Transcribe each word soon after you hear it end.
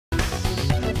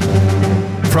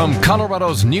From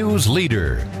Colorado's news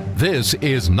leader, this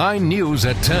is 9 News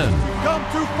at 10. Come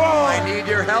too far. I need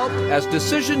your help. As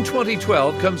Decision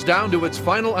 2012 comes down to its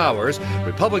final hours,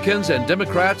 Republicans and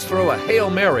Democrats throw a Hail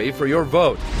Mary for your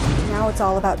vote. Now it's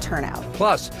all about turnout.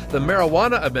 Plus, the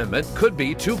marijuana amendment could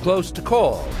be too close to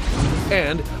call.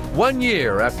 And 1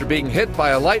 year after being hit by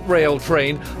a light rail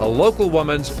train, a local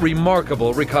woman's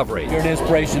remarkable recovery. You're an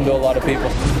inspiration to a lot of people.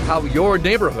 How your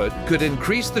neighborhood could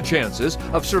increase the chances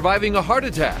of surviving a heart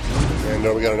attack. And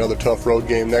we got another tough road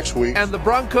game next week. And the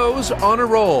Broncos on a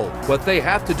roll. What they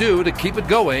have to do to keep it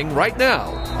going right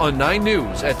now on 9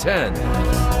 News at 10.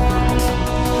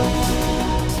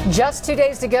 Just 2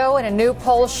 days to go, and a new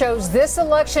poll shows this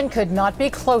election could not be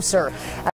closer.